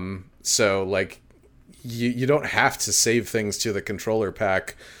 So, like, you don't have to save things to the controller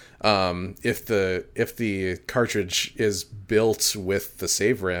pack if the cartridge is built with the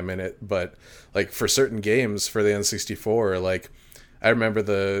save RAM in it. But like for certain games for the N64, like I remember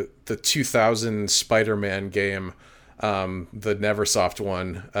the 2000 Spider-Man game, the Neversoft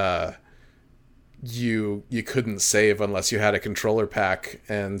one, you couldn't save unless you had a controller pack,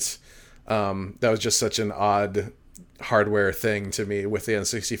 and that was just such an odd hardware thing to me with the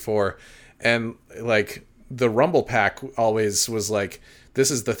N64. And like the Rumble pack always was like,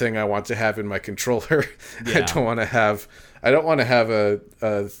 this is the thing I want to have in my controller. Yeah. I don't want to have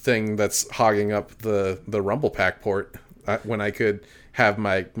a thing that's hogging up the Rumble pack port when I could have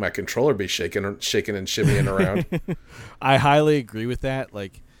my controller be shaking and shimmying around. I highly agree with that.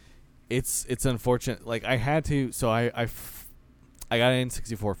 Like, it's unfortunate. Like, I had to. So I got an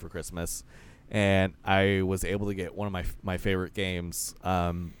N64 for Christmas, and I was able to get one of my favorite games,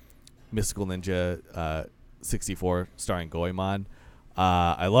 Mystical Ninja 64, starring Goemon.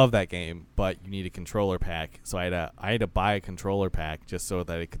 I love that game, but you need a controller pack. So I had to buy a controller pack just so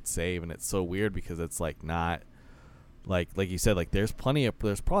that it could save. And it's so weird because it's like not like you said, like there's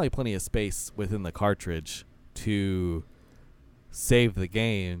probably plenty of space within the cartridge to save the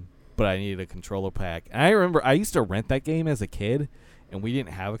game, but I needed a controller pack. And I remember I used to rent that game as a kid, and we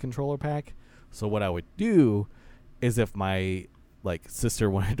didn't have a controller pack. So what I would do is if my like sister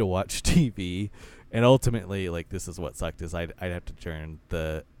wanted to watch TV, and ultimately like this is what sucked, is I'd have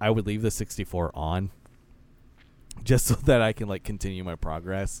to I would leave the 64 on just so that I can like continue my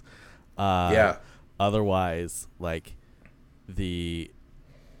progress. Yeah. Otherwise, like the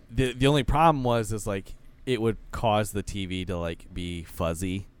only problem is like it would cause the TV to like be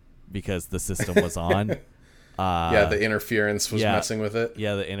fuzzy because the system was on. Yeah, the interference was messing with it.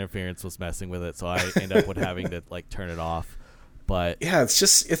 Yeah, the interference was messing with it, so I end up with having to like turn it off. But yeah,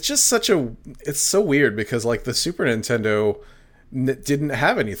 it's so weird because like the Super Nintendo didn't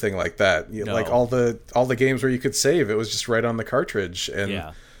have anything like that. No. Like all the games where you could save, it was just right on the cartridge.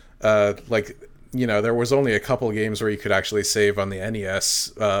 And like, you know, there was only a couple of games where you could actually save on the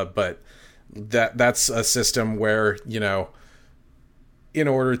NES, but that's a system where, you know, in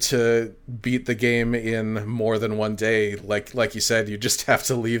order to beat the game in more than one day, like you said, you just have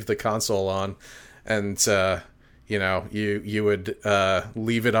to leave the console on, and you know, you would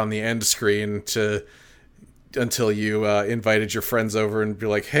leave it on the end screen until you invited your friends over and be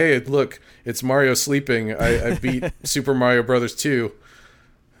like, hey, look, it's Mario sleeping. I beat Super Mario Brothers 2.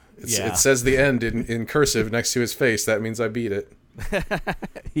 It says the end in cursive next to his face. That means I beat it.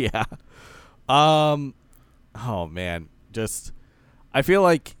 Yeah. Oh man, just I feel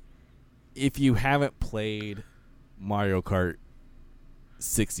like if you haven't played Mario Kart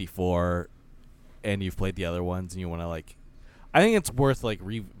 64 and you've played the other ones and you want to like, I think it's worth like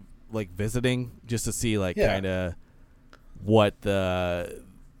visiting just to see like kind of what the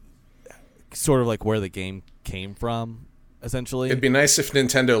sort of like where the game came from, essentially. It'd be nice if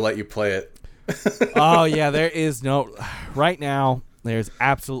Nintendo let you play it. Oh yeah, there is right now there's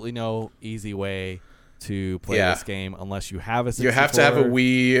absolutely no easy way to play this game unless you have a 64. You have to have a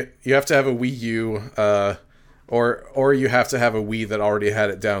Wii. You have to have a Wii U, or you have to have a Wii that already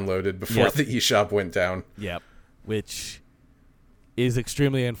had it downloaded before the eShop went down. Yep, which is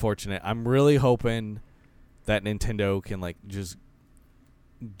extremely unfortunate. I'm really hoping that Nintendo can like just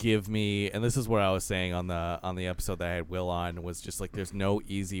give me, and this is what I was saying on the episode that I had Will on, was just like there's no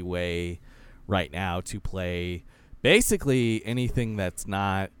easy way right now to play basically anything that's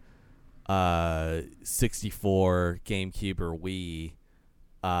not 64, GameCube, or Wii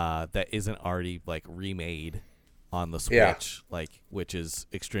that isn't already like remade on the Switch, like, which is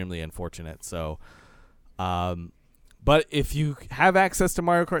extremely unfortunate. So but if you have access to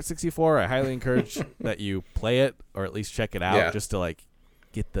Mario Kart 64, I highly encourage that you play it or at least check it out just to like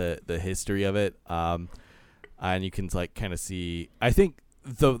get the history of it. And you can like kind of see, I think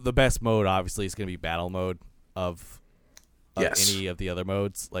the best mode obviously is going to be battle mode of any of the other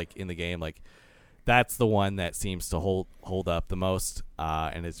modes like in the game. Like that's the one that seems to hold up the most,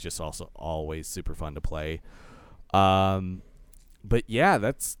 and it's just also always super fun to play. But yeah,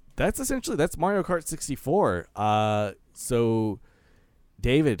 that's essentially Mario Kart 64. So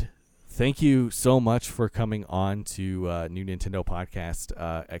David, thank you so much for coming on to New Nintendo Podcast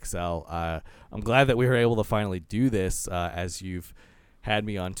XL. I'm glad that we were able to finally do this, as you've had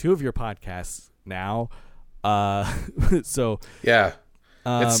me on 2 of your podcasts now. So yeah,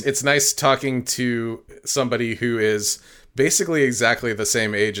 it's nice talking to somebody who is basically exactly the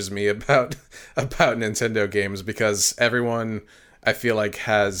same age as me about Nintendo games, because everyone I feel like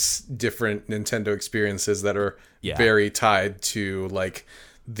has different Nintendo experiences that are very tied to like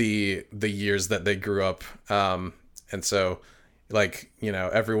the years that they grew up. And so like, you know,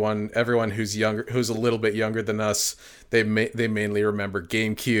 everyone who's younger, who's a little bit younger than us, they mainly remember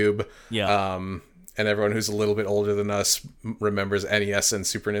GameCube. And everyone who's a little bit older than us remembers NES and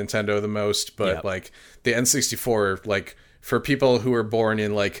Super Nintendo the most. But like the N64, like for people who were born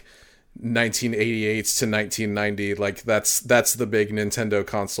in like 1988 to 1990, like that's the big Nintendo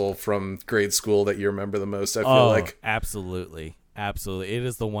console from grade school that you remember the most. I feel like absolutely it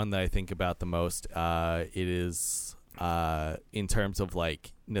is the one that I think about the most. It is in terms of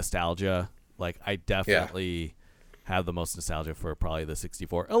like nostalgia, like I definitely have the most nostalgia for probably the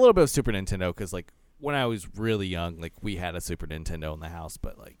 64, a little bit of Super Nintendo, because like when I was really young, like we had a Super Nintendo in the house,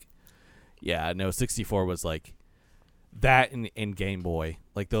 but like 64 was like that, and Game Boy,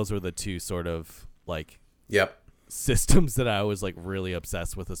 like those were the two sort of like systems that I was like really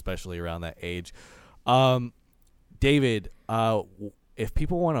obsessed with, especially around that age. David, if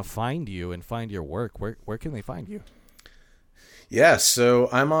people want to find you and find your work, where can they find you? Yeah, so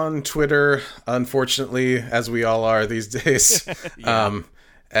I'm on Twitter, unfortunately, as we all are these days,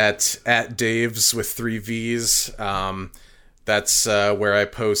 at Dave's with 3 V's. That's where I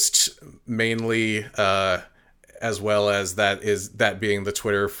post mainly, as well as that being the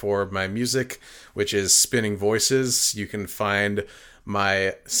Twitter for my music, which is Spinning Voices. You can find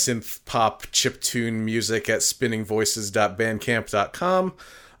my synth pop chiptune music at spinningvoices.bandcamp.com.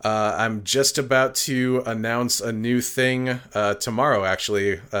 I'm just about to announce a new thing tomorrow,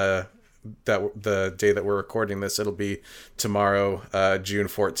 actually. That the day that we're recording this, it'll be tomorrow, June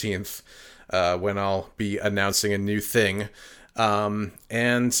 14th, when I'll be announcing a new thing.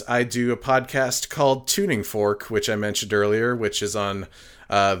 And I do a podcast called Tuning Fork, which I mentioned earlier, which is on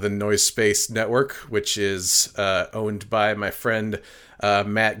the Noise Space Network, which is owned by my friend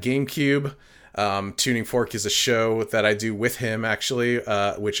Matt GameCube. Tuning Fork is a show that I do with him, actually,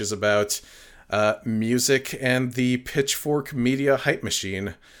 which is about music and the Pitchfork Media hype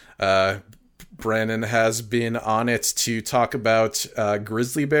machine. Brandon has been on it to talk about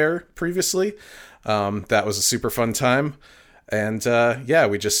Grizzly Bear previously. That was a super fun time. And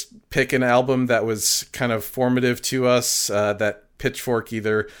we just pick an album that was kind of formative to us, that Pitchfork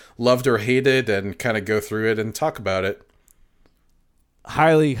either loved or hated, and kind of go through it and talk about it.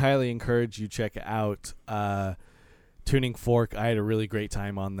 Highly encourage you check out Tuning Fork. I had a really great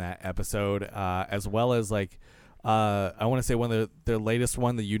time on that episode, as well as I want to say one of their latest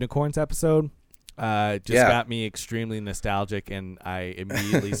one, the Unicorns episode. Got me extremely nostalgic, and I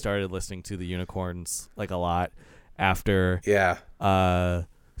immediately started listening to the Unicorns a lot after.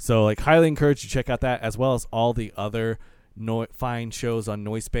 So highly encourage you to check out that, as well as all the other fine shows on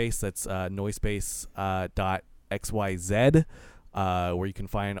Noisepace. That's noisepace.xyz, where you can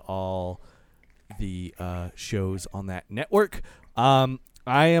find all the shows on that network. I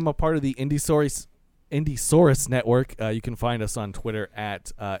am a part of the Indiesaurus Network. You can find us on Twitter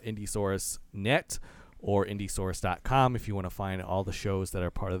at IndiesaurusNet or indiesaurus.com if you want to find all the shows that are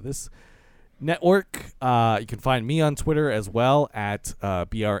part of this network. You can find me on Twitter as well at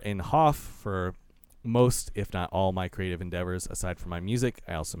BRNHoff for most, if not all, my creative endeavors aside from my music.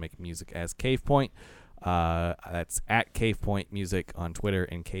 I also make music as Cave Point. That's at Cave Point Music on Twitter,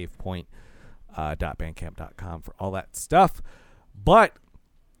 and cavepoint.bandcamp.com for all that stuff. But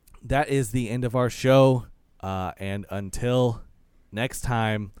that is the end of our show. And until next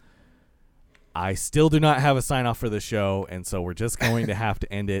time, I still do not have a sign off for the show, and so we're just going to have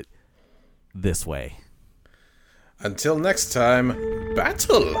to end it this way. Until next time,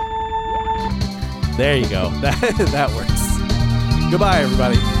 battle. There you go. That works. Goodbye,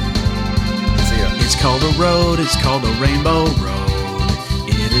 everybody. See ya. It's called a road. It's called a rainbow road.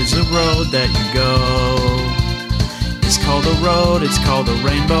 It is a road that you go. It's called a road. It's called a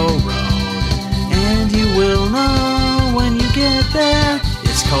rainbow road. And you will know when you get there.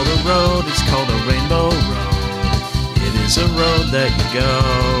 It's called a road. It's called a rainbow road. It is a road that you go.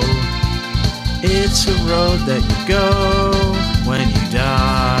 It's a road that you go when you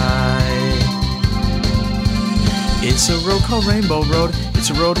die. It's a road called Rainbow Road.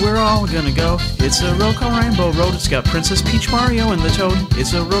 It's a road we're all gonna go. It's a road called Rainbow Road. It's got Princess Peach, Mario, and the Toad.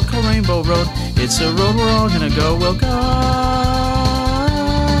 It's a road called Rainbow Road. It's a road we're all gonna go. We'll go.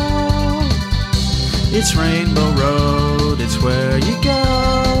 It's Rainbow Road. It's where you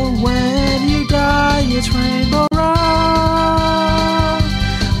go when you die. It's Rainbow Road.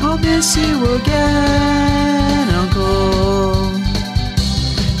 I'll miss you again, Uncle.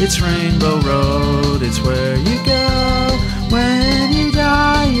 It's Rainbow Road. It's where you go when you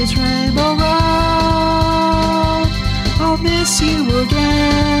die. It's Rainbow Road. I'll miss you again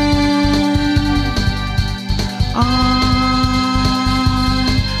on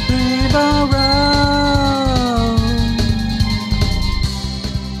Rainbow Road.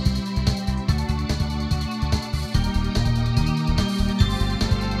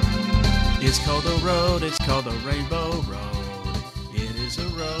 It's called a road. It's called a Rainbow Road. It is a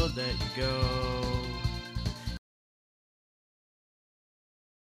road that you go.